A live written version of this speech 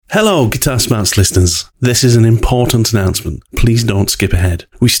Hello, Guitar Smarts listeners. This is an important announcement. Please don't skip ahead.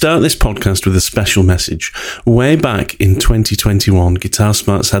 We start this podcast with a special message. Way back in 2021, Guitar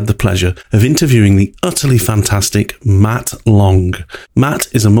Smarts had the pleasure of interviewing the utterly fantastic Matt Long. Matt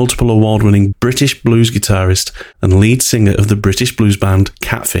is a multiple award-winning British blues guitarist and lead singer of the British blues band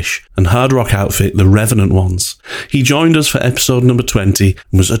Catfish and hard rock outfit The Revenant Ones. He joined us for episode number 20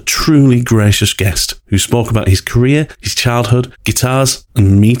 and was a truly gracious guest who spoke about his career, his childhood, guitars,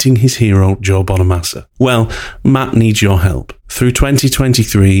 and meeting his hero, Joe Bonamassa. Well, Matt needs your help. Through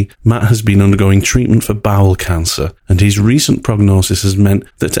 2023, Matt has been undergoing treatment for bowel cancer, and his recent prognosis has meant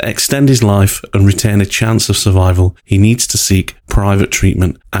that to extend his life and retain a chance of survival, he needs to seek private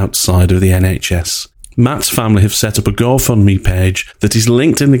treatment outside of the NHS. Matt's family have set up a GoFundMe page that is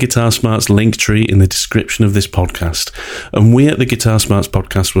linked in the Guitar Smarts link tree in the description of this podcast. And we at the Guitar Smarts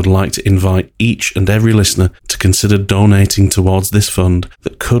podcast would like to invite each and every listener to consider donating towards this fund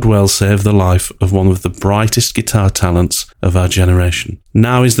that could well save the life of one of the brightest guitar talents of our generation.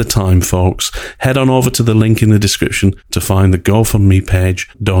 Now is the time, folks. Head on over to the link in the description to find the GoFundMe page.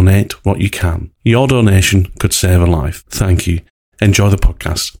 Donate what you can. Your donation could save a life. Thank you. Enjoy the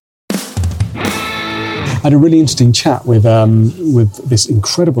podcast. I had a really interesting chat with this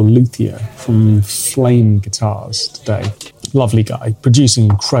incredible luthier from Flame Guitars today. Lovely guy, producing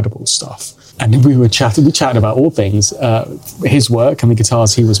incredible stuff. And we chatted about all things, his work and the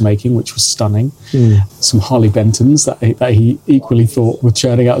guitars he was making, which was stunning. Some Harley Bentons that he equally thought were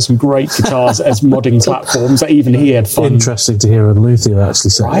churning out some great guitars as modding platforms that even he had fun. Interesting to hear a luthier actually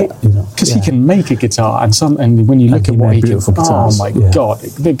say right? that. Because he can make a guitar and when you look at what he can, guitars. Oh my God,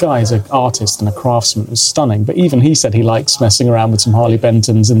 the guy is an artist and a craftsman. It was stunning. But even he said he likes messing around with some Harley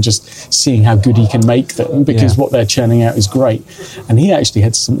Bentons and just seeing how good he can make them because what they're churning out is great. And he actually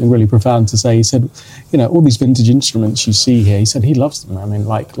had something really profound to say. He said, all these vintage instruments you see here, he said he loves them. I mean,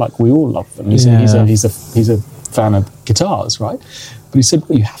 like we all love them. He said he's a fan of guitars, right? But he said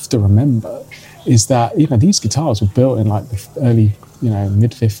what you have to remember is that, these guitars were built in like the early,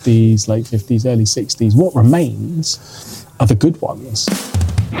 mid-50s, late 50s, early 60s. What remains are the good ones.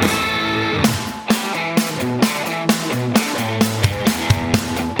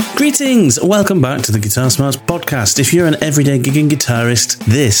 Greetings! Welcome back to the Guitar Smarts podcast. If you're an everyday gigging guitarist,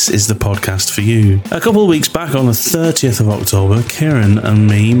 this is the podcast for you. A couple of weeks back on the 30th of October, Kieran and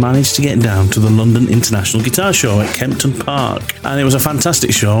me managed to get down to the London International Guitar Show at Kempton Park. And it was a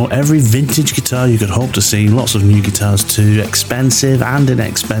fantastic show. Every vintage guitar you could hope to see, lots of new guitars too, expensive and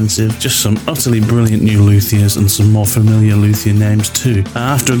inexpensive, just some utterly brilliant new luthiers and some more familiar luthier names too.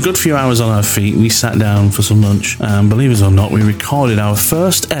 After a good few hours on our feet, we sat down for some lunch, and believe it or not, we recorded our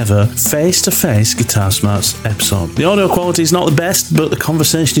first ever face-to-face Guitar Smarts episode. The audio quality is not the best, but the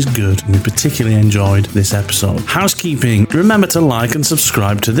conversation is good, and we particularly enjoyed this episode. Housekeeping: remember to like and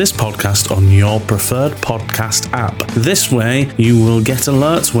subscribe to this podcast on your preferred podcast app. This way, you will get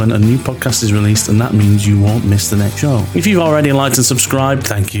alerts when a new podcast is released, and that means you won't miss the next show. If you've already liked and subscribed,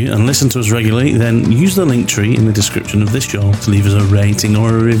 thank you, and listen to us regularly, then use the link tree in the description of this show to leave us a rating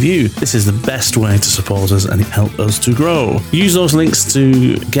or a review. This is the best way to support us, and it helps us to grow. Use those links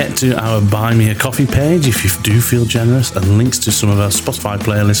to get to our Buy Me a Coffee page if you do feel generous, and links to some of our Spotify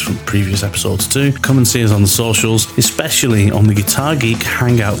playlists from previous episodes too. Come and see us on the socials, especially on the Guitar Geek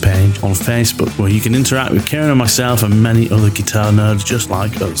Hangout page on Facebook, where you can interact with Kieran and myself and many other guitar nerds just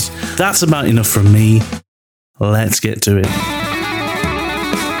like us. That's about enough from me. Let's get to it.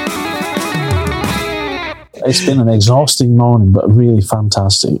 It's been an exhausting morning, but really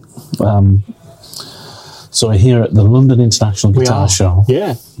fantastic. So we're here at the London International Guitar Show.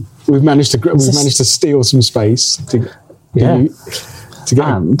 Yeah, we've managed to steal some space to get.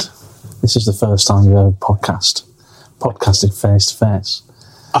 And this is the first time we've ever podcasted face to face.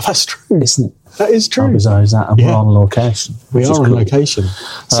 Oh, that's true, isn't it? That is true. How bizarre is that? And we're on location. We are on location.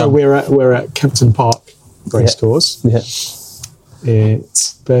 So we're at Kempton Park Racecourse. Yeah.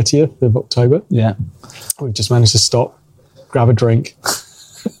 It's 30th of October. Yeah. We've just managed to stop, grab a drink.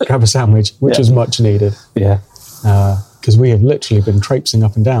 Grab a sandwich, which was much needed. Yeah. Because we have literally been traipsing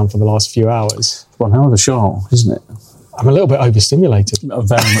up and down for the last few hours. One hell of a show, isn't it? I'm a little bit overstimulated.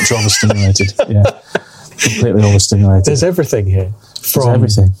 Very much overstimulated, yeah. Completely overstimulated. There's everything here. From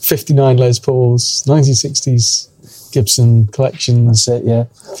everything. 59 Les Pauls, 1960s Gibson collections. That's it, yeah.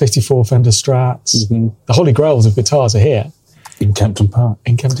 54 Fender Strats. Mm-hmm. The holy grails of guitars are here. In Kempton Park.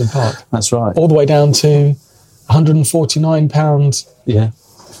 That's right. All the way down to £149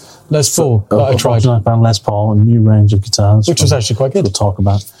 Les Paul that I tried. £149 Les Paul, a new range of guitars. Which was actually quite good. We'll talk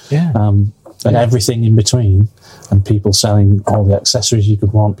about. Yeah. And everything in between, and people selling all the accessories you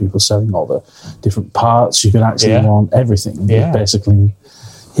could want, people selling all the different parts you could actually want, everything. Basically,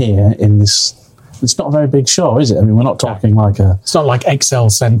 here in this. It's not a very big show, is it? I mean, we're not talking like a. It's not like Excel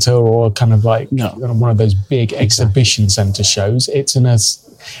Centre or kind of like No. one of those big exhibition centre shows. It's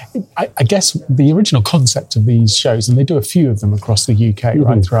I guess the original concept of these shows, and they do a few of them across the UK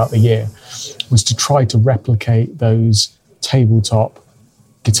right throughout the year, was to try to replicate those tabletop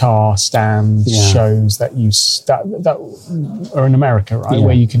guitar stand shows that are in America, right? Yeah.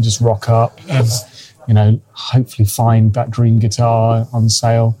 Where you can just rock up and, hopefully find that dream guitar on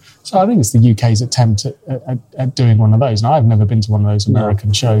sale. So I think it's the UK's attempt at doing one of those. And I've never been to one of those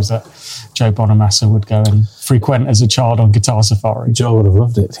American shows that Joe Bonamassa would go and frequent as a child on Guitar Safari. Joe would have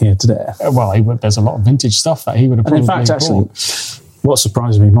loved it here today. Well, there's a lot of vintage stuff that he would have And probably in fact, actually, bought. what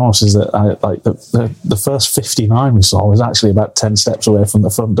surprised me most is that the first 59 we saw was actually about 10 steps away from the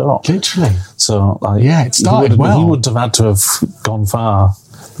front door. Literally. So, it started well. He wouldn't have had to have gone far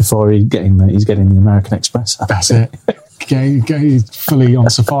before he's getting the American Express. That's it. Go fully on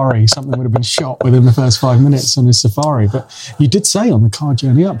Safari. Something would have been shot within the first 5 minutes on his Safari. But you did say on the car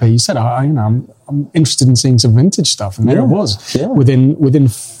journey up here, you said, I'm interested in seeing some vintage stuff, and there it was. Yeah. Within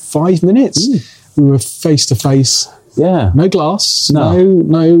 5 minutes, we were face to face. Yeah. No glass. No.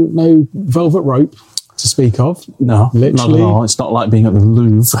 No velvet rope to speak of. No, Literally. not at all. It's not like being at the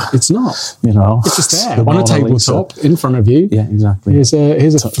Louvre. It's not. It's just there on a tabletop in front of you. Yeah, exactly. Here's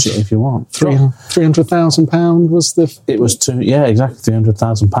a touch it if you want. £300,000 was the. It was exactly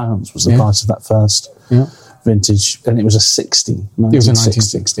 £300,000 was the price of that first vintage, and it was a 60. It was a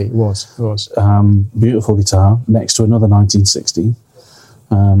 1960. It was. Beautiful guitar next to another 1960.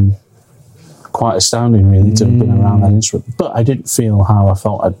 Quite astounding, really, to have been around that instrument. But I didn't feel how I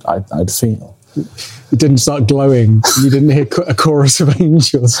thought I'd feel. It didn't start glowing. You didn't hear a chorus of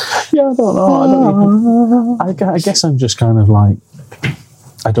angels. Yeah, I don't know. I guess I'm just kind of like,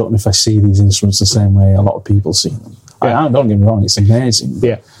 I don't know if I see these instruments the same way a lot of people see them. I don't get me wrong, it's amazing.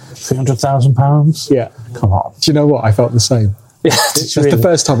 Yeah. £300,000? Yeah. Come on. Do you know what? I felt the same. Yeah, It's the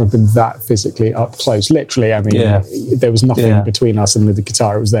first time I've been that physically up close. Literally, I mean, there was nothing between us and the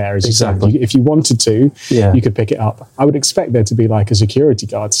guitar. It was there. As Exactly. you said. If you wanted to, you could pick it up. I would expect there to be like a security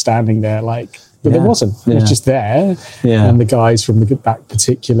guard standing there, but there wasn't. It was just there. Yeah. And the guys from that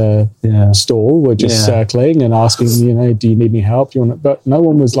particular stall were just circling and asking, do you need any help? But no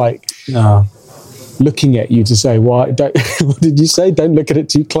one was looking at you to say, why? What did you say? Don't look at it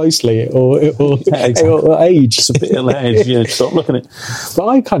too closely, or age. It's a bit of age. Stop looking at it. But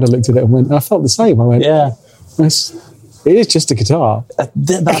I kind of looked at it and went, I felt the same. I went, it is just a guitar. I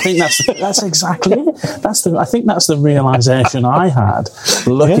think that's exactly it. I think that's the realisation I had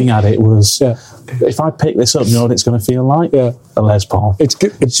looking at it was, if I pick this up, you know what it's going to feel like? A Les Paul. It's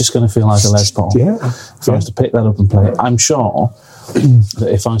good. It's just going to feel like a Les Paul. Yeah. If I was to pick that up and play it, I'm sure that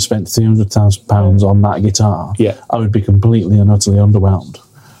if I spent £300,000 on that guitar, I would be completely and utterly underwhelmed.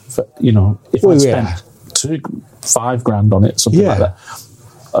 If I spent $5,000 on it, something like that.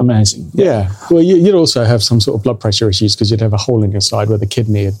 Amazing. Yeah. Well, you'd also have some sort of blood pressure issues because you'd have a hole in your side where the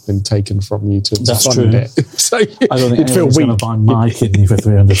kidney had been taken from you to fund it. So I don't think anyone's going to buy my kidney for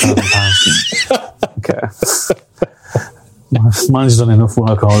 £300,000. Okay. Mine's done enough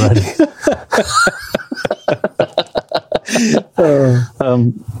work already.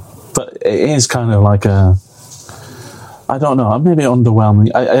 But it is kind of like I don't know, maybe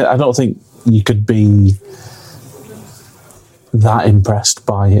underwhelming. I don't think you could be that impressed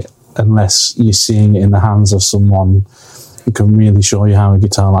by it unless you're seeing it in the hands of someone who can really show you how a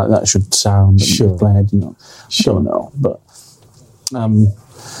guitar like that should sound and be played. Don't know, but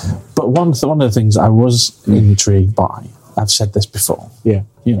one of the things I was intrigued by, I've said this before,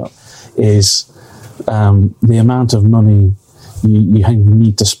 is the amount of money you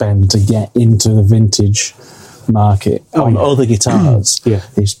need to spend to get into the vintage market on other guitars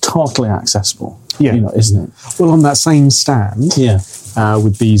is totally accessible. Isn't it? Well, on that same stand,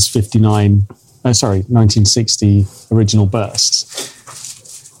 with these 1960 original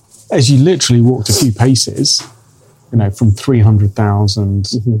bursts, as you literally walked a few paces, from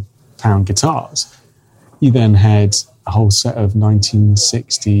 £300,000 guitars, you then had a whole set of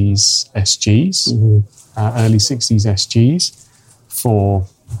 1960s SGs, early 60s SGs for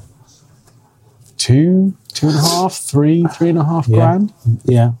 $2.5 grand.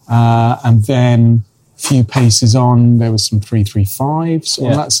 Yeah. And then a few paces on, there was some 335s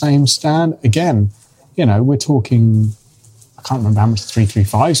on that same stand. Again, we're talking, I can't remember how much the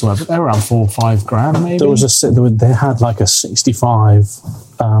 335s were, but they were around $4 or $5 grand maybe. They had like a 65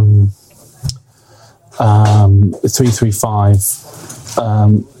 335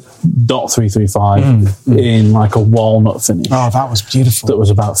 .335 in like a walnut finish. Oh, that was beautiful. That was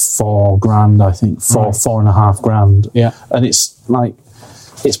about $4 grand, I think. $4.5 grand. Yeah. And it's like,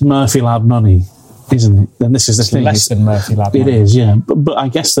 it's Murphy Lab money, isn't it? And this is the thing. Less than Murphy Lab money. It is, yeah. But I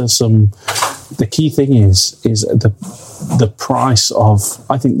guess there's some... The key thing is the price of...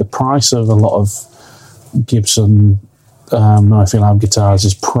 I think the price of a lot of Gibson Murphy Lab guitars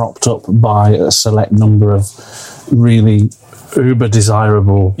is propped up by a select number of really uber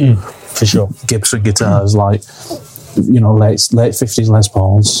desirable for sure Gibson guitars, like, you know, late 50s Les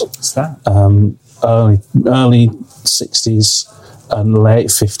Pauls. What's that? Early 60s and late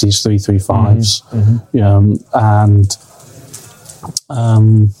 50s 335s. And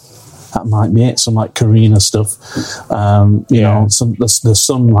that might be it. Some like Carina stuff. You know, there's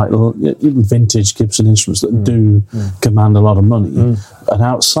some like vintage Gibson instruments that do command a lot of money. And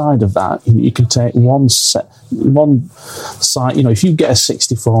outside of that, you can take one side. You know, if you get a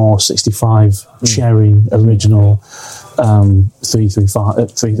 64, 65 Cherry original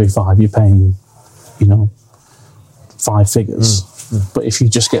 335, you're paying, you know, 5 figures. But if you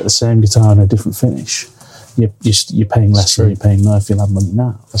just get the same guitar in a different finish, you're paying less than you're paying Murphy Lab money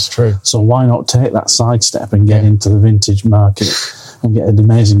now. That's true. So why not take that sidestep and get into the vintage market and get an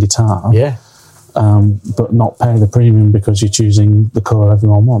amazing guitar? Yeah. But not pay the premium because you're choosing the colour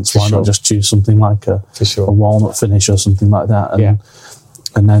everyone wants. Why not just choose something like a walnut finish or something like that?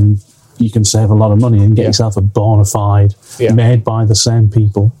 And then you can save a lot of money and get yourself a bona fide made by the same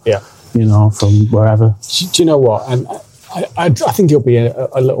people. Yeah. You know, from wherever. Do you know what? And I think it'll be a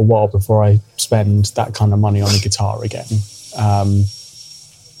little while before I spend that kind of money on a guitar again.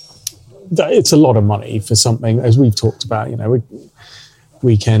 It's a lot of money for something, as we've talked about, you know,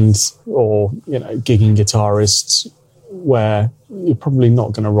 weekend or, you know, gigging guitarists where you're probably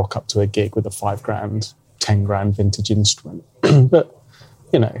not going to rock up to a gig with a $5,000, $10,000 vintage instrument. But,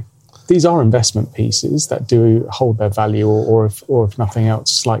 you know, these are investment pieces that do hold their value or if nothing else,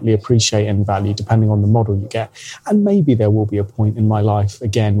 slightly appreciate in value depending on the model you get. And maybe there will be a point in my life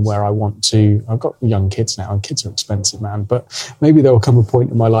again where I want to... I've got young kids now and kids are expensive, man. But maybe there will come a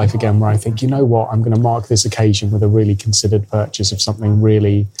point in my life again where I think, you know what, I'm going to mark this occasion with a really considered purchase of something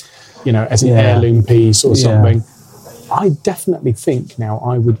really, you know, as an heirloom piece or something. I definitely think now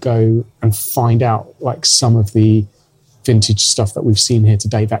I would go and find out like some of the vintage stuff that we've seen here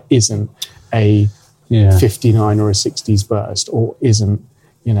today that isn't a 59 or a 60s burst or isn't,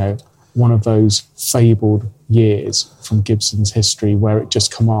 you know, one of those fabled years from Gibson's history where it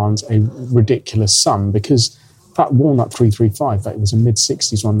just commands a ridiculous sum, because that Walnut 335, that was a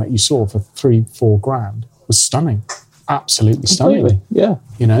mid-60s one that you saw for $3-4 grand was stunning. Absolutely stunning. Yeah.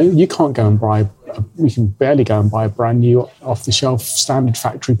 You know, you can't go and buy... we can barely go and buy a brand new off-the-shelf standard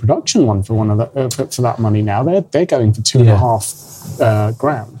factory production one for one of the, for that money now. They're going for $2.5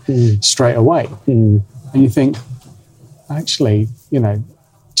 grand straight away. And you think, actually, you know,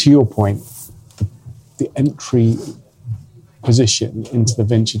 to your point, the entry position into the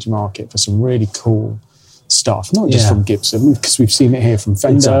vintage market for some really cool stuff, not just from Gibson, because we've seen it here from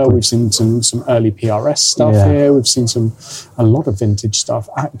Fender, we've seen some early PRS stuff here, we've seen a lot of vintage stuff.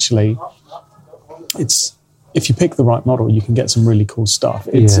 Actually, it's, if you pick the right model, you can get some really cool stuff.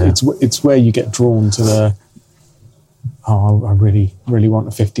 It's where you get drawn to the, I really want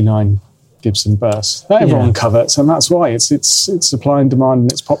a 59 Gibson Burst that everyone covets, and that's why it's supply and demand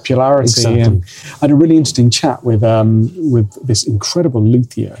and its popularity. And I had a really interesting chat with this incredible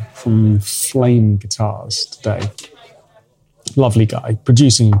luthier from Flame Guitars today. Lovely guy,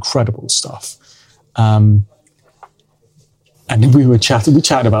 producing incredible stuff. And we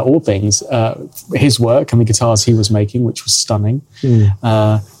chatted about all things, his work and the guitars he was making, which was stunning.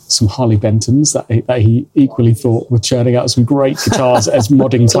 Some Harley Bentons that he equally thought were churning out some great guitars as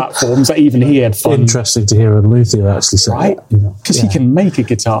modding platforms that even he had fun. Interesting to hear a luthier actually say right? that. Because he can make a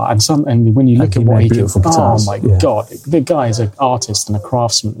guitar, and when you look at what he can... Oh my God, the guy is an artist and a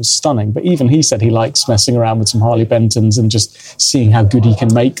craftsman. It's stunning. But even he said he likes messing around with some Harley Bentons and just seeing how good he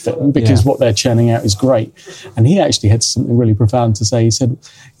can make them, because what they're churning out is great. And he actually had something really profound to say. He said,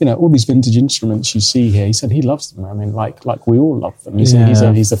 you know, all these vintage instruments you see here, he said he loves them. I mean, like we all love them. He said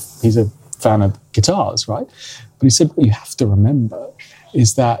he's a fan of guitars, right? But he said what you have to remember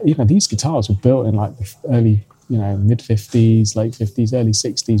is that, you know, these guitars were built in like the early, you know, mid-50s, late 50s, early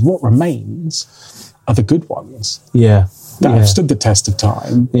 60s. What remains are the good ones. That have stood the test of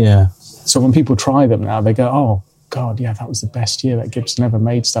time. So when people try them now, they go, oh, God, that was the best year that Gibson ever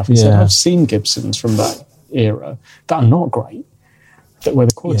made stuff. He said, I've seen Gibsons from that era that are not great, where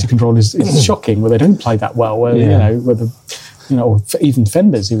the quality control is shocking, where they don't play that well, where, you know, where or even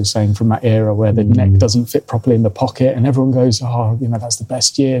Fenders, he was saying, from that era where the neck doesn't fit properly in the pocket, and everyone goes, "Oh, that's the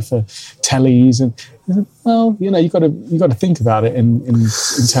best year for tellies." And well, you got to think about it in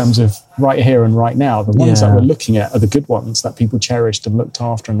terms of right here and right now. The ones that we're looking at are the good ones that people cherished and looked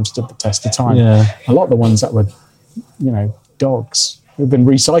after and have stood the test of time. Yeah. A lot of the ones that were, dogs who've been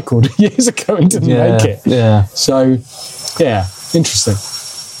recycled years ago and didn't make it. Yeah. So, yeah, interesting.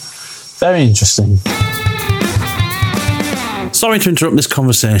 Very interesting. Sorry to interrupt this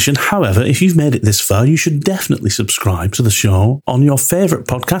conversation. However, if you've made it this far, you should definitely subscribe to the show on your favourite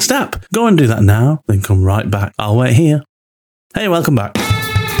podcast app. Go and do that now, then come right back. I'll wait here. Hey, welcome back.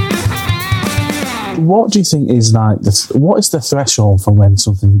 What do you think is what is the threshold for when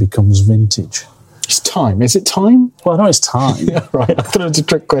something becomes vintage? It's time. Is it time? Well, I know it's time. Yeah, right. I thought it was a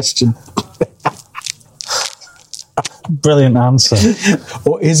trick question. Brilliant answer.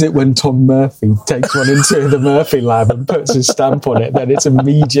 Or is it when Tom Murphy takes one into the Murphy lab and puts his stamp on it, then it's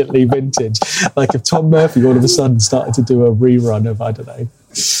immediately vintage? Like if Tom Murphy all of a sudden started to do a rerun of, I don't know,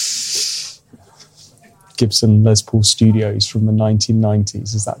 Gibson Les Paul Studios from the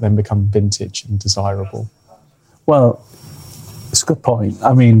 1990s, does that then become vintage and desirable? Well, it's a good point.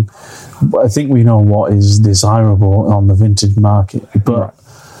 I mean, I think we know what is desirable on the vintage market, but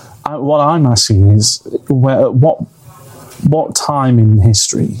what I'm asking is what time in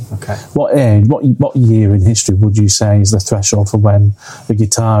history, what age, what year in history would you say is the threshold for when a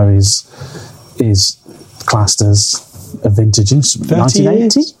guitar is classed as a vintage instrument?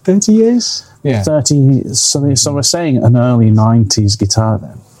 1980? 30 years? Yeah. 30. So we're saying an early 90s guitar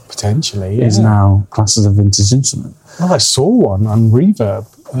then potentially is now classed as a vintage instrument. Well, I saw one on Reverb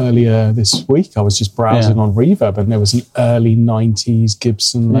earlier this week. I was just browsing on Reverb, and there was an early 90s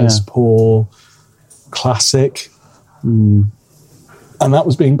Gibson Les Paul classic. And that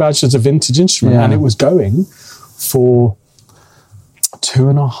was being badged as a vintage instrument, and it was going for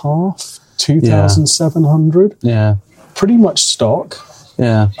 2,700. Yeah. Pretty much stock.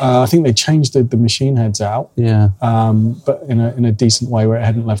 Yeah. I think they changed the machine heads out. Yeah. But in a decent way where it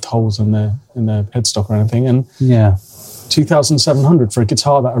hadn't left holes in the headstock or anything. And 2,700 for a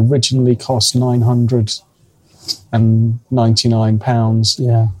guitar that originally cost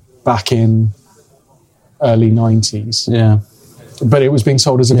 £999 back in early 90s. Yeah. But it was being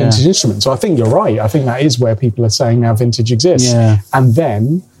sold as a vintage instrument. So I think you're right. I think that is where people are saying now vintage exists. Yeah. And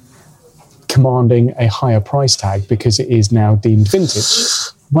then commanding a higher price tag because it is now deemed vintage.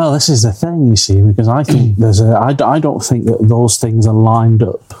 Well, this is the thing, you see, because I think I don't think that those things are lined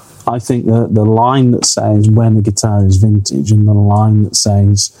up. I think that the line that says when a guitar is vintage and the line that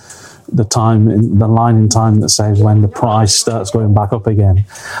says the line in time that says when the price starts going back up again,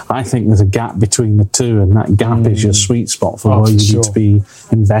 I think there's a gap between the two, and that gap is your sweet spot for where you need to be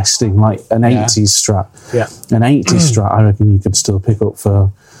investing. Like an 80s Strat. Yeah. An 80s Strat, I reckon you could still pick up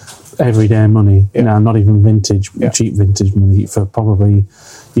for everyday money. Not even vintage, cheap vintage money. You could probably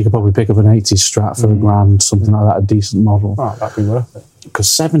pick up an 80s Strat for $1,000, something like that, a decent model. Oh, that'd be worth it. Because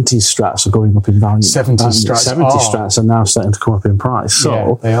 70s Strats are going up in value. 70s Strats are now starting to come up in price.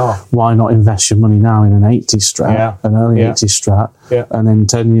 So they are. Why not invest your money now in an 80s Strat, an early 80s Strat, and then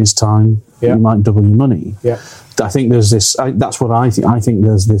 10 years' time, you might double your money. Yeah. I think there's this, that's what I think. I think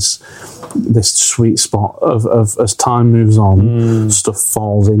there's this sweet spot of as time moves on, stuff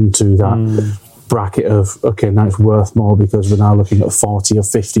falls into that bracket of, okay, now it's worth more because we're now looking at 40 or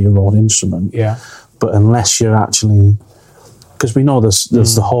 50-year-old instrument. Yeah. But unless you're actually, because we know there's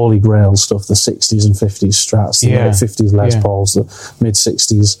the holy grail stuff, the 60s and 50s Strats, the late 50s Les Pauls, the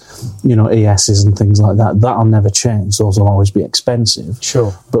mid-60s, ESs and things like that. That'll never change. Those will always be expensive.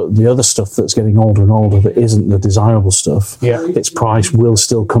 Sure. But the other stuff that's getting older and older that isn't the desirable stuff, its price will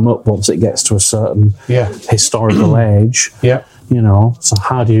still come up once it gets to a certain historical age. Yeah. So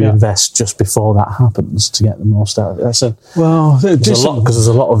how do you invest just before that happens to get the most out of it? There's a lot, because there's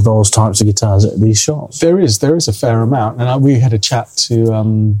a lot of those types of guitars at these shops. There is a fair amount, and we had a chat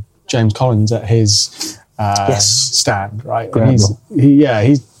to James Collins at his stand, right? And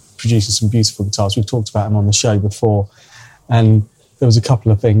he's producing some beautiful guitars. We've talked about him on the show before, and there was a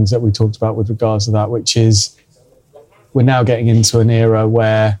couple of things that we talked about with regards to that, which is we're now getting into an era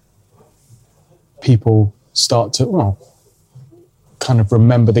where people start to kind of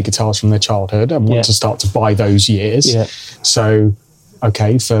remember the guitars from their childhood and want to start to buy those years. Yeah. So,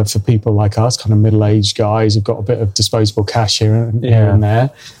 okay, for people like us, kind of middle-aged guys who've got a bit of disposable cash here and there,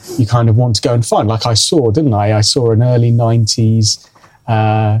 you kind of want to go and find. Like I saw, didn't I? I saw an early 90s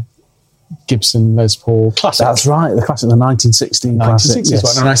Gibson Les Paul Classic. That's right, the classic, the 1960 classic. 1960s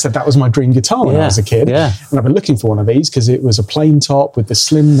one. And I said that was my dream guitar when I was a kid. Yeah. And I've been looking for one of these because it was a plain top with the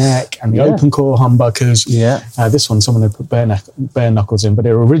slim neck and the open core humbuckers. Yeah. This one, someone had put bare knuckles in, but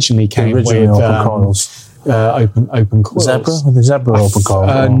it originally came with open coils. Open coils. Zebra? Were the Zebra open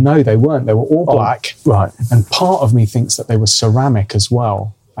coils? No, they weren't. They were all black. Right. And part of me thinks that they were ceramic as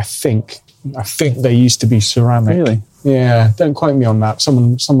well. I think they used to be ceramic. Really? Yeah. Don't quote me on that.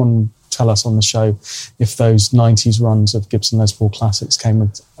 Someone tell us on the show if those 90s runs of Gibson Les Paul Classics came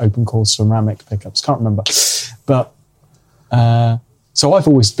with open core ceramic pickups. Can't remember. But so I've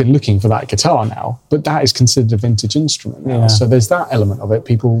always been looking for that guitar now, but that is considered a vintage instrument now. Yeah. So there's that element of it.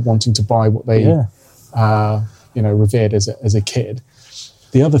 People wanting to buy what they revered as a kid.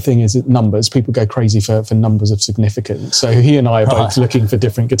 The other thing is numbers. People go crazy for numbers of significance. So he and I are both looking for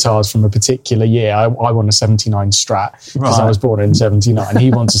different guitars from a particular year. I want a 79 Strat because I was born in 79.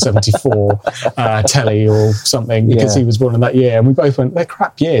 He wants a 74 Telly or something because he was born in that year. And we both went, they're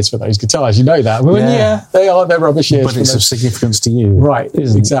crap years for those guitars. You know that. We went, they are. They're rubbish years. But it's of significance to you. Right,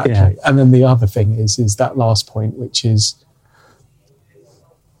 exactly. Yeah. And then the other thing is that last point, which is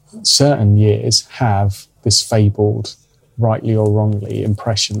certain years have this fabled, rightly or wrongly,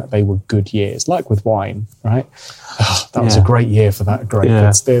 impression that they were good years, like with wine, right? Oh, that was a great year for that grape.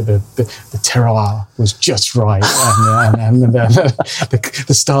 Yeah. The terroir was just right, and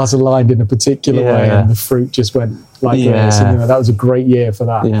the stars aligned in a particular way, and the fruit just went like this. And, that was a great year for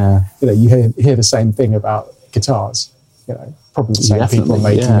that. Yeah. You hear the same thing about guitars. Probably the same people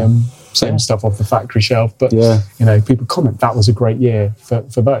making them, same stuff off the factory shelf. But people comment that was a great year for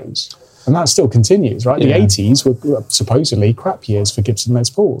those. And that still continues, right? The 80s were supposedly crap years for Gibson Les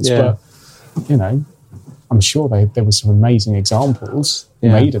Pauls. But, I'm sure there were some amazing examples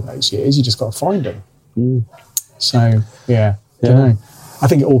made in those years. You just got to find them. So, don't know. I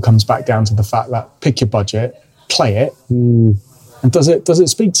think it all comes back down to the fact that pick your budget, play it, and does it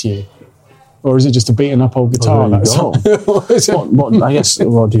speak to you? Or is it just a beaten up old guitar? I guess,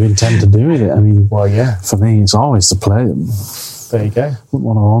 what do you intend to do with it? I mean, for me, it's always to play them. There you go. I wouldn't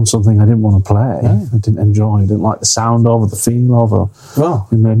want to own something I didn't want to play. No. I didn't enjoy. I didn't like the sound of or the feel of, or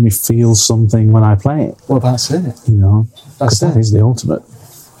it made me feel something when I play it. Well, that's it. That is the ultimate,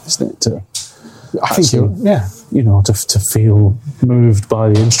 isn't it? I think to feel moved by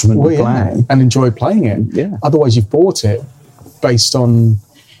the instrument you play and enjoy playing it. Yeah. Otherwise, you've bought it based on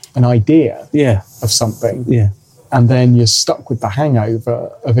an idea of something. Yeah. And then you're stuck with the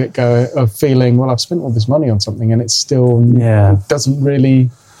hangover of of feeling, well, I've spent all this money on something and it still doesn't really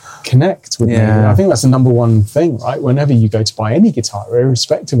connect with me. I think that's the number one thing, right? Whenever you go to buy any guitar,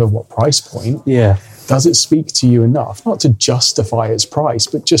 irrespective of what price point, does it speak to you enough? Not to justify its price,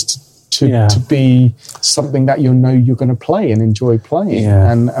 but just to be something that you're going to play and enjoy playing.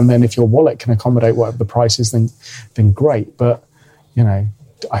 Yeah. And then if your wallet can accommodate whatever the price is, then great. But,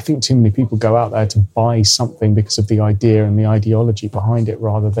 I think too many people go out there to buy something because of the idea and the ideology behind it,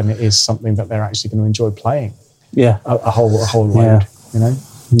 rather than it is something that they're actually going to enjoy playing. Yeah, a whole load.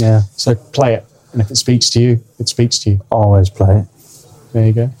 Yeah. So play it, and if it speaks to you, it speaks to you. Always play it. There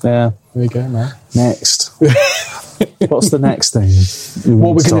you go. Yeah. There you go, man. Next. What's the next thing?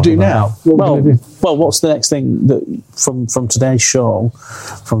 What we're going to do now? Well, what's the next thing that from today's show,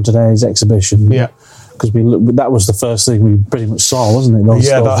 from today's exhibition? Yeah. Because that was the first thing we pretty much saw, wasn't it? Those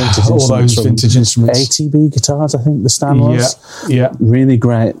vintage instruments. ATB guitars, I think the stand was. Yeah. Really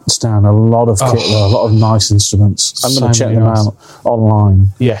great stand. A lot of kit there, a lot of nice instruments. I'm going to check them out online.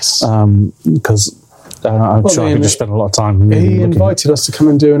 Yes. Because I'm sure I could just spend a lot of time. He invited us to come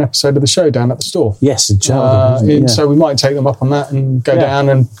and do an episode of the show down at the store. Yes, in Cheltenham. So we might take them up on that and go down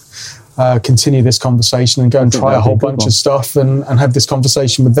and continue this conversation and go and try a whole bunch of stuff and have this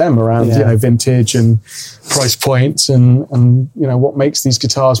conversation with them around vintage and price points and what makes these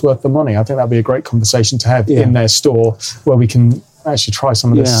guitars worth the money. I think that'd be a great conversation to have in their store, where we can actually try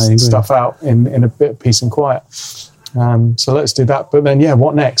some of this stuff out in a bit of peace and quiet. So let's do that. But then,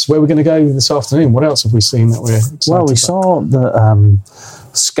 what next? Where are we going to go this afternoon? What else have we seen that we're excited about? Well, we saw the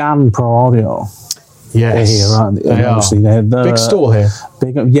Scan Pro Audio. Yes, they're here, aren't they? Obviously, they're big store here.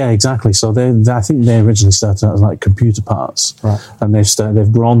 Exactly. So I think they originally started out as like computer parts, right? And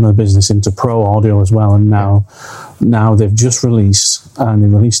they've grown their business into pro audio as well. And now they've just released, and they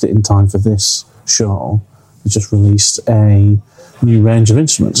released it in time for this show. They just released a new range of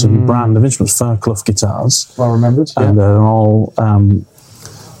instruments, a new brand of instruments, Fairclough guitars. Well remembered, and they're all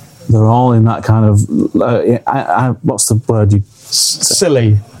in that kind of what's the word?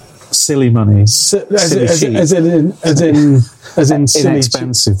 Silly silly money. As in silly,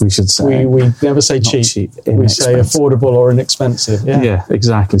 inexpensive, we should say. We never say cheap. We say affordable or inexpensive. Yeah,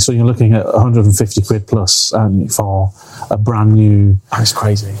 exactly. So you're looking at 150 quid plus for a brand new... That's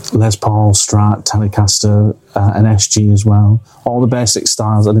crazy. Les Paul, Strat, Telecaster, an SG as well. All the basic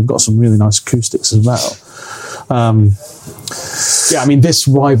styles, and they've got some really nice acoustics as well. I mean, this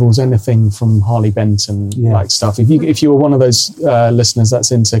rivals anything from Harley Benton like stuff. If you were one of those listeners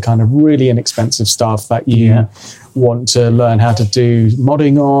that's into kind of really inexpensive stuff that you want to learn how to do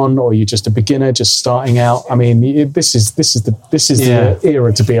modding on, or you're just a beginner just starting out, I mean, this is the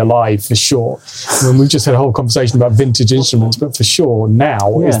era to be alive for sure. I mean, we've just had a whole conversation about vintage instruments, but for sure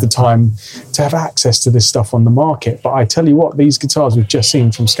now is the time to have access to this stuff on the market. But I tell you what, these guitars we've just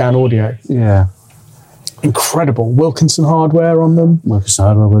seen from Scan Audio, incredible. Wilkinson hardware on them.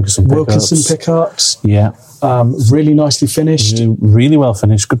 Wilkinson pickups. Yeah. Really nicely finished. Really well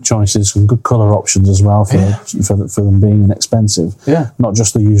finished. Good choices and good colour options as well for them being inexpensive. Yeah. Not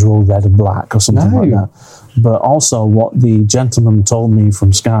just the usual red and black or something like that. But also what the gentleman told me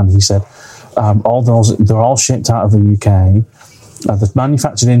from Scan, he said, all those, they're all shipped out of the UK. They're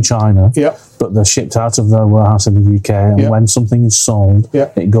manufactured in China, but they're shipped out of their warehouse in the UK. And when something is sold,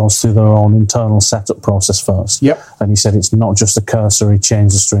 it goes through their own internal setup process first. And he said it's not just a cursory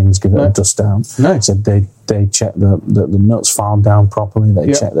change the strings, give it a dust down. He said they check the nuts filed down properly.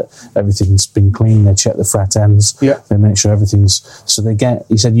 They check that everything's been clean. They check the fret ends. They make sure everything's... So they get...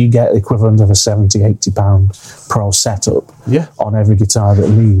 He said you get the equivalent of a £70, £80 pro setup on every guitar that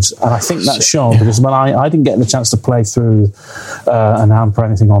leaves. And I think that's shown because when I didn't get the chance to play through an amp or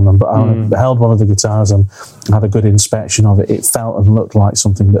anything on them, but I held one of the guitars and had a good inspection of it. It felt and looked like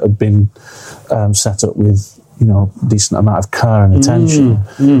something that had been set up with, decent amount of care and attention.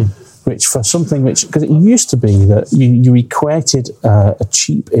 Which for something because it used to be that you equated a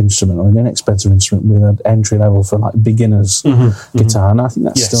cheap instrument or an inexpensive instrument with an entry level for like beginners guitar, and I think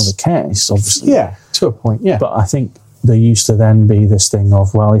that's still the case, obviously. Yeah, to a point. Yeah, but I think there used to then be this thing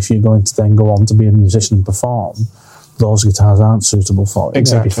of, well, if you're going to then go on to be a musician and perform, those guitars aren't suitable for it.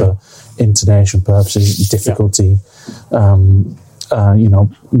 Exactly. Maybe for intonation purposes, difficulty.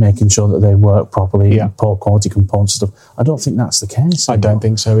 Making sure that they work properly, poor quality components stuff. I don't think that's the case anymore. I don't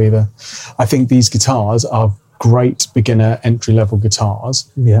think so either. I think these guitars are great beginner entry-level guitars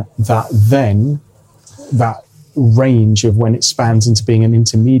that range of when it spans into being an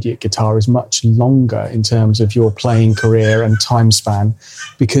intermediate guitar is much longer in terms of your playing career and time span,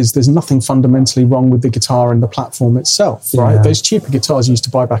 because there's nothing fundamentally wrong with the guitar and the platform itself, right? Those cheaper guitars you used to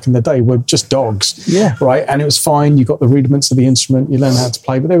buy back in the day were just dogs, right? And it was fine. You got the rudiments of the instrument, you learned how to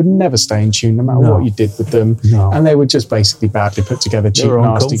play, but they would never stay in tune no matter what you did with them. And they were just basically badly put together, cheap, they were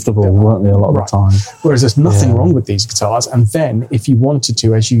nasty. Uncomfortable, weren't they, a lot of the time? Whereas there's nothing wrong with these guitars. And then if you wanted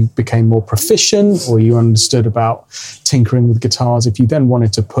to, as you became more proficient or you understood about tinkering with guitars, if you then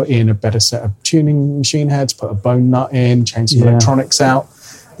wanted to put in a better set of tuning machine heads, put a bone nut in, change some electronics out,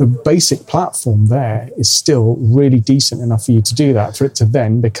 the basic platform there is still really decent enough for you to do that, for it to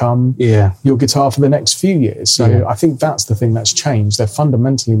then become your guitar for the next few years. So I think that's the thing that's changed. They're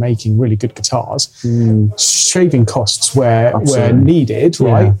fundamentally making really good guitars, shaving costs where needed,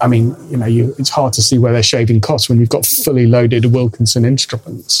 right? I mean, it's hard to see where they're shaving costs when you've got fully loaded Wilkinson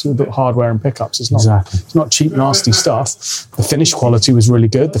instruments, the hardware and pickups. It's not cheap, nasty stuff. The finish quality was really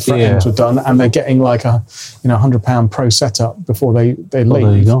good. The fret ends were done, and they're getting like a £100 pro setup before they leave.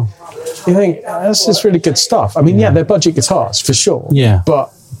 There you go. You think that's just really good stuff. I mean, they're budget guitars for sure.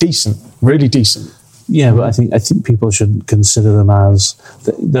 But decent, really decent. Yeah, but I think people should consider them as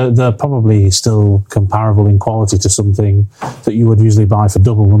they're probably still comparable in quality to something that you would usually buy for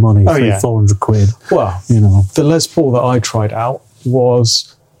double the money, 400 quid. Well, the Les Paul that I tried out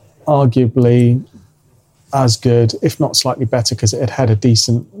was arguably as good, if not slightly better, because it had a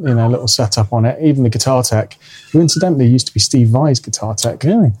decent, little setup on it. Even the Guitar Tech, who incidentally used to be Steve Vai's Guitar Tech.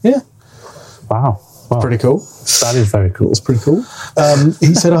 Really? Yeah. Wow. Pretty cool. That is very cool. It's pretty cool.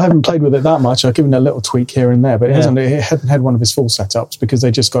 He said, I haven't played with it that much. I've given it a little tweak here and there, but it hadn't had one of his full setups because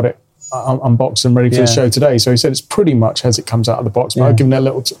they just got it unboxed and ready for the show today. So he said it's pretty much as it comes out of the box, but I've given it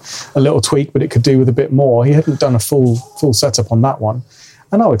a little tweak, but it could do with a bit more. He hadn't done a full setup on that one.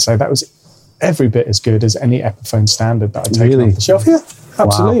 And I would say that was every bit as good as any Epiphone standard that I'd taken off the shelf. Yeah,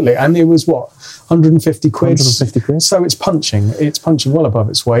 absolutely. Wow. And it was 150 quid. 150 quid. So it's punching well above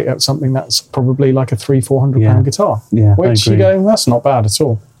its weight at something that's probably like a £300-400 guitar. Yeah, which you go, that's not bad at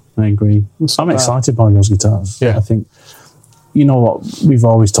all. I agree. I'm excited by those guitars. Yeah. I think, you know what, we've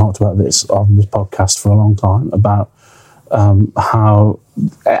always talked about this on this podcast for a long time about how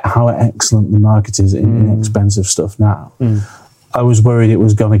excellent the market is in inexpensive stuff now. I was worried it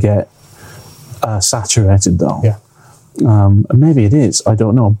was going to get saturated, though. Yeah. And maybe it is, I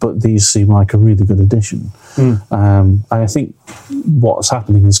don't know, but these seem like a really good addition. I think what's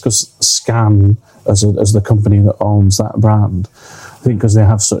happening is because Scan, as the company that owns that brand, I think because they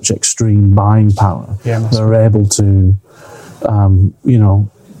have such extreme buying power, they're able to,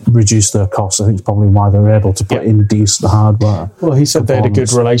 reduce their costs. I think it's probably why they're able to put in decent hardware. Well, he said they had a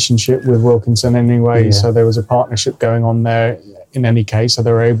good relationship with Wilkinson anyway, so there was a partnership going on there in any case, so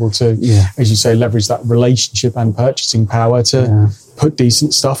they were able to, as you say, leverage that relationship and purchasing power to put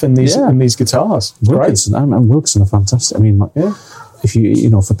decent stuff in these guitars. Wilkinson, and Wilkinson are fantastic. I mean, if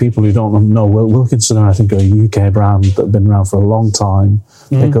you, for people who don't know, Wilkinson are, I think, a UK brand that have been around for a long time,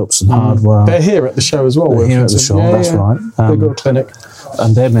 pickups and hardware. They're here at the show as well. They're here at the show, that's right. They've got a clinic.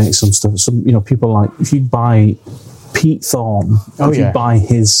 And they make some stuff. People like, if you buy Pete Thorne, you buy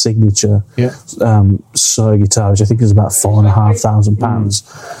his signature Suhr guitar, which I think is about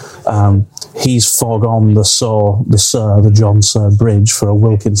 £4,500, he's foregone the John Suhr bridge for a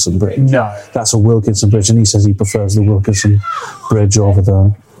Wilkinson bridge. No. That's a Wilkinson bridge, and he says he prefers the Wilkinson bridge over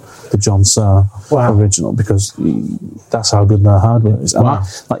the John Suhr original, because that's how good their hardware is. And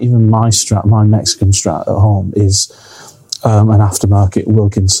even my Mexican Strat at home is an aftermarket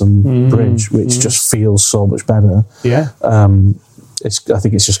Wilkinson bridge, which just feels so much better. Yeah. I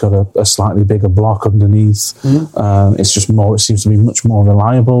think it's just got a slightly bigger block underneath. It's just more. It seems to be much more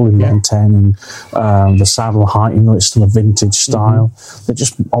reliable in maintaining the saddle height, even though it's still a vintage style. They're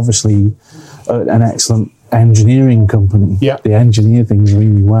just obviously an excellent engineering company. Yeah. They engineer things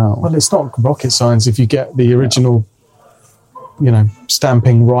really well. Well, it's not rocket science if you get the original,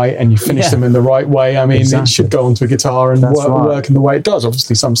 stamping right and you finish them in the right way. I mean, it should go onto a guitar and work in the way it does.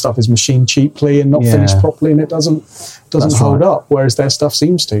 Obviously, some stuff is machined cheaply and not finished properly, and it doesn't hold up, whereas their stuff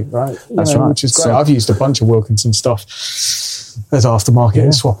seems to, right? That's right. Which is great. I've used a bunch of Wilkinson stuff as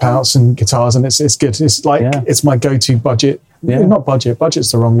aftermarket swap outs and guitars, and it's good. It's like it's my go-to budget. Not budget.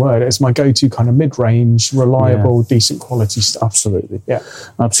 Budget's the wrong word. It's my go-to kind of mid-range, reliable, decent quality stuff. Absolutely. Yeah.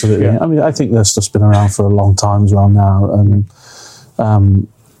 Absolutely. Yeah. I mean, I think their stuff's been around for a long time as well now, and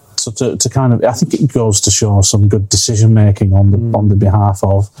so to kind of, I think it goes to show some good decision making on the behalf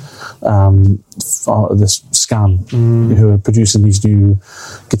of this Scan, who are producing these new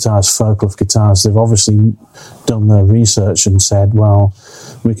guitars, Fairclough guitars. They've obviously done their research and said, well,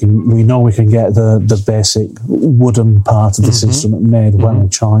 we know we can get the basic wooden part of this instrument made well in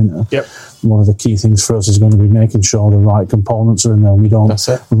China. Yep. One of the key things for us is going to be making sure the right components are in there. We don't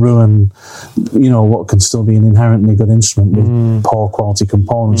ruin, what can still be an inherently good instrument with poor quality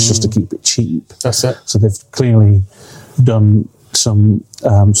components just to keep it cheap. That's it. So they've clearly done some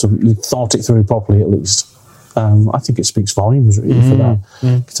thought it through properly, at least. I think it speaks volumes really for that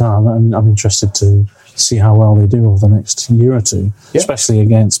guitar. I'm interested to see how well they do over the next year or two, especially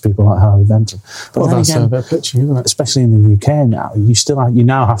against people like Harley Benton. But that's their pitching, isn't it? Especially in the UK now, you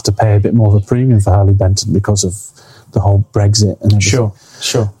now have to pay a bit more of a premium for Harley Benton because of the whole Brexit and everything. Sure.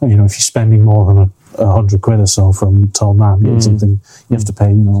 If you're spending more than £100 or so from Tone Man, getting something, you have to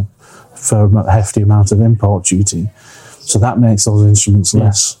pay, for a hefty amount of import duty. So that makes those instruments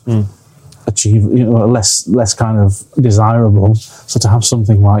less achievable, less kind of desirable. So to have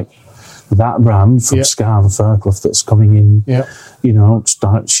something like that brand from Scan Fairclough that's coming in,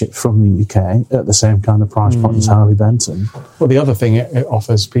 start shipped from the UK at the same kind of price point as Harley Benton. Well, the other thing it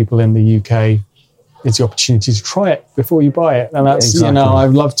offers people in the UK is the opportunity to try it before you buy it, and that's I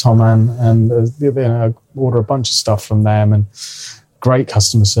love Tom Mann, and I order a bunch of stuff from them, and great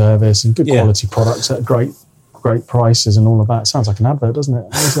customer service and good quality products at great prices and all of that. Sounds like an advert, doesn't it?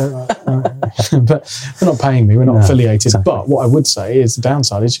 But they're not paying me. We're not affiliated. Exactly. But what I would say is the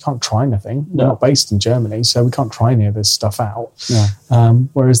downside is you can't try anything. We're not based in Germany, so we can't try any of this stuff out.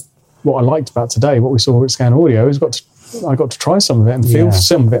 Whereas what I liked about today, what we saw at Scan Audio, is I got to try some of it and feel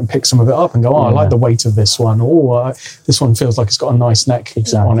some of it and pick some of it up and go, I like the weight of this one, or this one feels like it's got a nice neck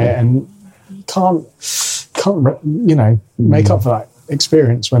on it, and can't make up for that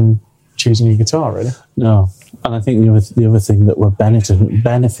experience when choosing your guitar, really. No. And I think the other thing that we're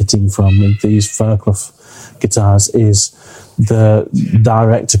benefiting from with these Fairclough guitars is the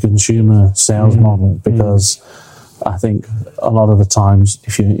direct-to-consumer sales model, because I think a lot of the times,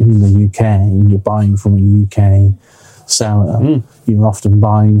 if you're in the UK and you're buying from a UK seller, you're often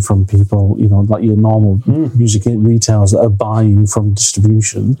buying from people, like your normal music retailers that are buying from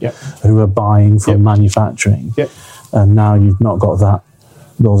distribution, who are buying from manufacturing. And now you've not got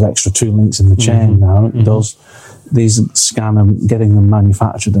those extra two links in the chain now. These Scan them, getting them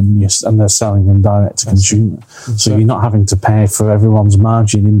manufactured, and they're selling them direct to consumer. So you're not having to pay for everyone's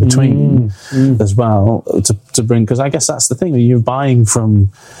margin in between as well to bring, because I guess that's the thing. If you go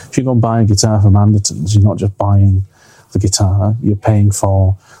and buy a guitar from Andertons, you're not just buying the guitar, you're paying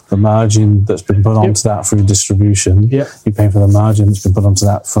for the margin that's been put onto that through distribution. Yep. You're paying for the margin that's been put onto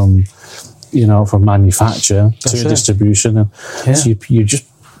that from manufacture to distribution. And so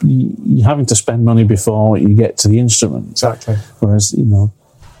you're having to spend money before you get to the instrument. Exactly. Whereas,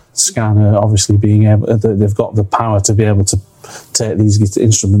 Scanner obviously being able, they've got the power to be able to take these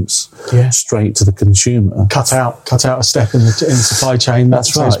instruments straight to the consumer. Cut out a step in the supply chain. That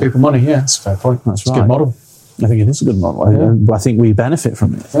saves people money. Yeah, that's a fair point. That's right. A good model. I think it is a good model. I think we benefit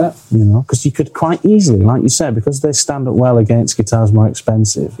from it. Yeah. Because you could quite easily, like you said, because they stand up well against guitars more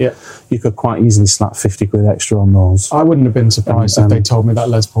expensive. Yeah. You could quite easily slap 50 quid extra on those. I wouldn't have been surprised if they told me that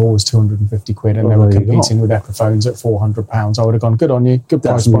Les Paul was 250 quid and they were competing with Epiphones at £400. I would have gone, good on you, good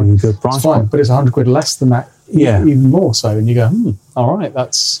price point. Really good price point. But it's 100 quid less than that. Yeah. Even more so. And you go, all right,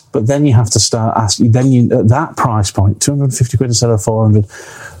 that's... But then you have to start asking, at that price point, 250 quid instead of 400,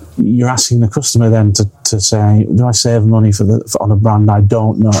 you're asking the customer then to say, do I save money on a brand I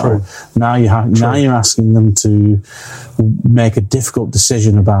don't know? True. Now you're asking them to make a difficult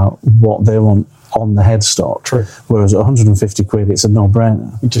decision about what they want on the headstock. True. Whereas at 150 quid, it's a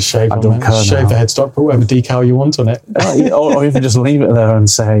no-brainer. You just shave I don't care shave the headstock, put whatever decal you want on it. or even just leave it there and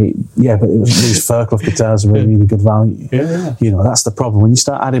say, yeah, but these Fairclough guitars are really good value. Yeah. That's the problem. When you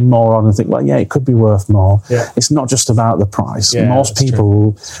start adding more on and think, well, yeah, it could be worth more. Yeah. It's not just about the price. Yeah, most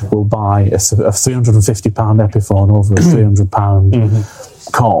people will buy a £350 Epiphone over a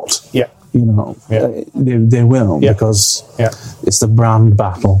 £300 Cort. Yeah. They will because it's the brand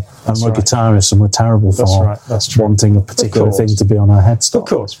battle. And we're guitarists and we're terrible for wanting a particular thing to be on our headstock. Of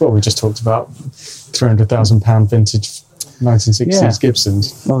course. Well, we just talked about £300,000 vintage 1960s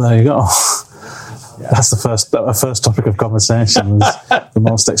Gibsons. Well, there you go. That's the first topic of conversation. Was the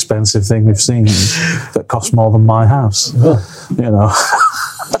most expensive thing we've seen that cost more than my house.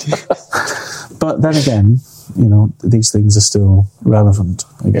 But then again, these things are still relevant,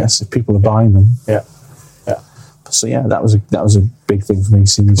 I guess, if people are buying them. Yeah. So that was a big thing for me,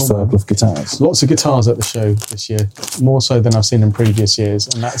 seeing these Fairclough guitars. Lots of guitars at the show this year, more so than I've seen in previous years.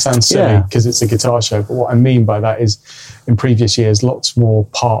 And that sounds silly because it's a guitar show, but what I mean by that is, in previous years, lots more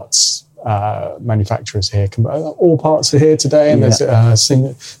parts manufacturers here. All Parts are here today, and there's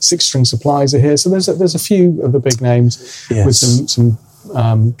 6-string supplies are here. So there's a few of the big names with some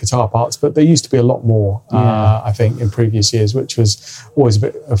guitar parts, but there used to be a lot more, I think, in previous years, which was always a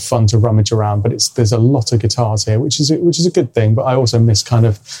bit of fun to rummage around. But there's a lot of guitars here, which is a good thing. But I also miss kind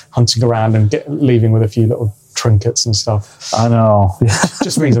of hunting around and leaving with a few little trinkets and stuff. I know.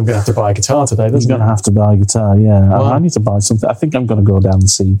 Just means I'm going to have to buy a guitar today, doesn't it? You're going to have to buy a guitar, Well, I need to buy something. I think I'm going to go down and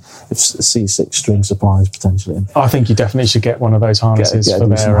see if C6-string supplies potentially. I think you definitely should get one of those harnesses get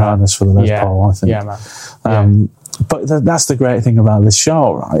a harness for the Les Paul, I think. Yeah, man. But that's the great thing about this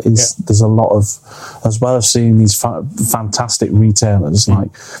show, right? Is there's a lot of, as well as seeing these fantastic retailers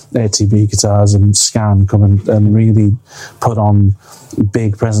like ATB Guitars and Scan come and really put on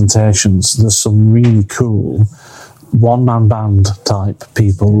big presentations. There's some really cool one-man band type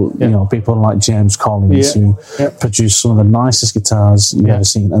people, people like James Collins who produce some of the nicest guitars you've ever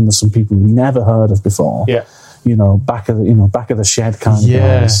seen, and there's some people you've never heard of before. Yeah. Back of the shed kind of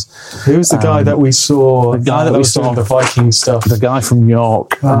guys. Who was the guy that we saw? The guy that we saw, the Viking stuff. The guy from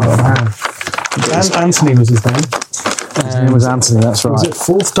York. Oh, man. Anthony was his name. His name was Anthony. That's right. Was it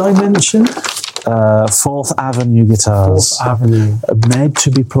Fourth Dimension? Fourth Avenue Guitars. Fourth Avenue. Made to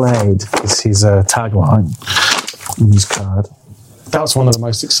be played is his tagline on his card. That's one of the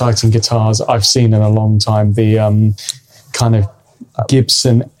most exciting guitars I've seen in a long time. The kind of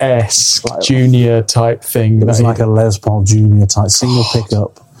Gibson-esque junior type thing. It was like a Les Paul Junior type single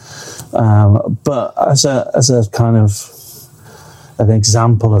pickup, but as a kind of an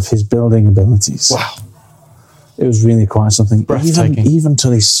example of his building abilities. Wow, it was really quite something. Breathtaking. Even to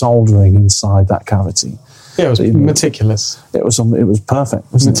the soldering inside that cavity. Yeah, it was meticulous. It was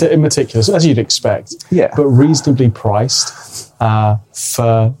perfect, wasn't it? Meticulous, as you'd expect. Yeah, but reasonably priced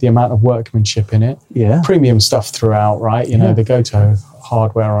for the amount of workmanship in it. Yeah, premium stuff throughout, right? The Goto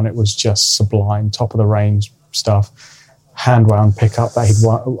hardware on it was just sublime, top of the range stuff. Hand wound pickup that he'd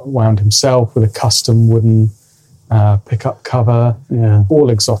wound himself with a custom wooden pickup cover. Yeah, all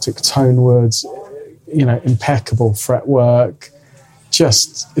exotic tone woods. Impeccable fretwork.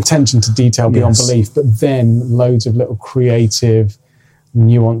 Just attention to detail beyond belief, but then loads of little creative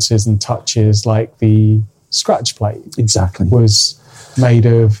nuances and touches, like the scratch plate. Exactly. Was made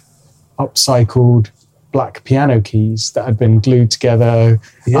of upcycled black piano keys that had been glued together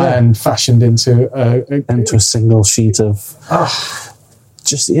and fashioned into a single sheet of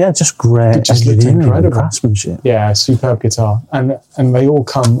just great. It just looked incredible. Craftsmanship. Yeah, superb guitar. And they all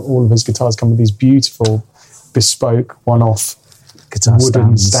of his guitars come with these beautiful, bespoke, one-off guitar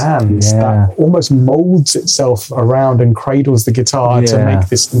wooden stands that almost molds itself around and cradles the guitar to make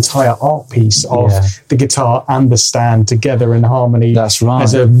this entire art piece of the guitar and the stand together in harmony. That's right.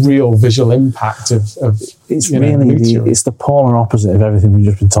 As a real visual impact of it's really it's the polar opposite of everything we've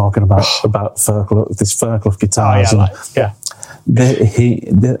just been talking about this Fairclough guitars.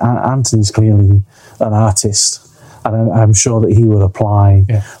 Anthony's clearly an artist. And I'm sure that he would apply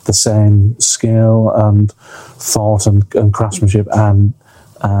the same skill and thought and craftsmanship and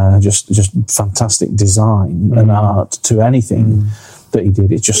just fantastic design and art to anything that he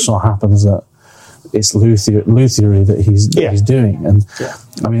did. It just so happens that it's luthiery that he's doing. And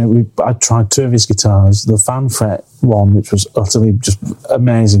I mean, I tried 2 of his guitars. The fan fret one, which was utterly just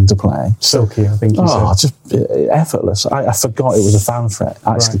amazing to play. Silky, I think you said. Just effortless. I forgot it was a fan fret.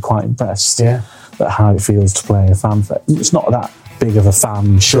 Actually, quite impressed. At how it feels to play a fan fret. It's not that big of a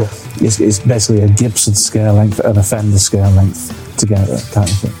fan. Sure. It's basically a Gibson scale length and a Fender scale length together kind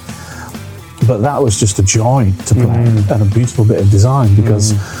of thing. But that was just a joy to play and a beautiful bit of design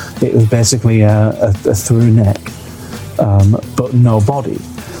because it was basically a through neck, but no body.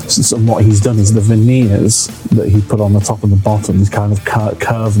 So what he's done is the veneers that he put on the top and the bottom, he's kind of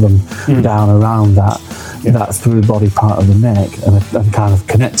curved them down around that through body part of the neck and kind of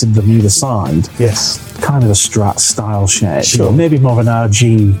connected them either side. Yes. Kind of a Strat style shape. Sure. Maybe more of an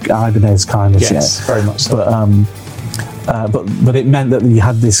RG Ibanez kind of shape. Yes, very much so. But it meant that you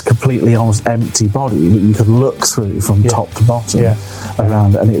had this completely almost empty body that you could look through from top to bottom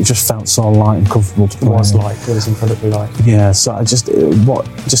around it, and it just felt so light and comfortable to play. It was incredibly light. Yeah, so just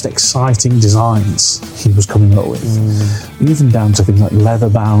exciting designs he was coming up with, even down to things like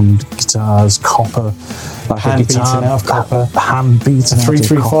leather-bound guitars, copper, like hand beaten out of copper, hand beaten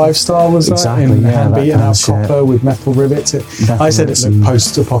 335 style was exactly, that? Hand beaten out of copper with metal rivets. I said it looked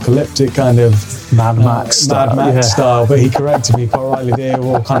post-apocalyptic kind of Mad Max style, but he corrected me quite rightly. They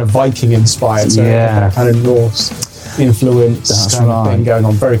were all kind of Viking inspired, so kind of Norse influence kind of thing going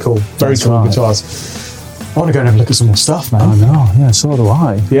on. Very cool, guitars. I want to go and have a look at some more stuff, man. I know, so do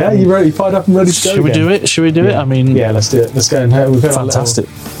I. Yeah, you fired up and ready to go? Should we do it? Should we do it? I mean, let's do it. Let's go and we've got fantastic.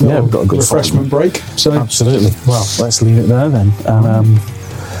 We've got a good refreshment break. So absolutely. Well, let's leave it there then, and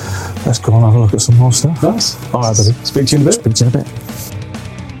let's go and have a look at some more stuff. Nice. All right, buddy. Speak to you in a bit.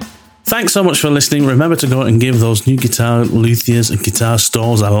 Thanks so much for listening. Remember to go and give those new guitar luthiers and guitar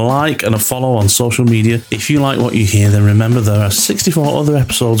stores a like and a follow on social media. If you like what you hear, then remember there are 64 other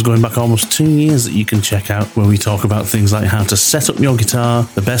episodes going back almost 2 years that you can check out, where we talk about things like how to set up your guitar,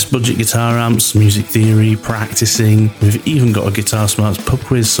 the best budget guitar amps, music theory, practicing. We've even got a Guitar Smarts pub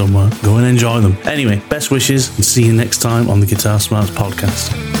quiz somewhere. Go and enjoy them. Anyway, best wishes and see you next time on the Guitar Smarts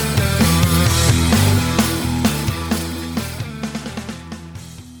podcast.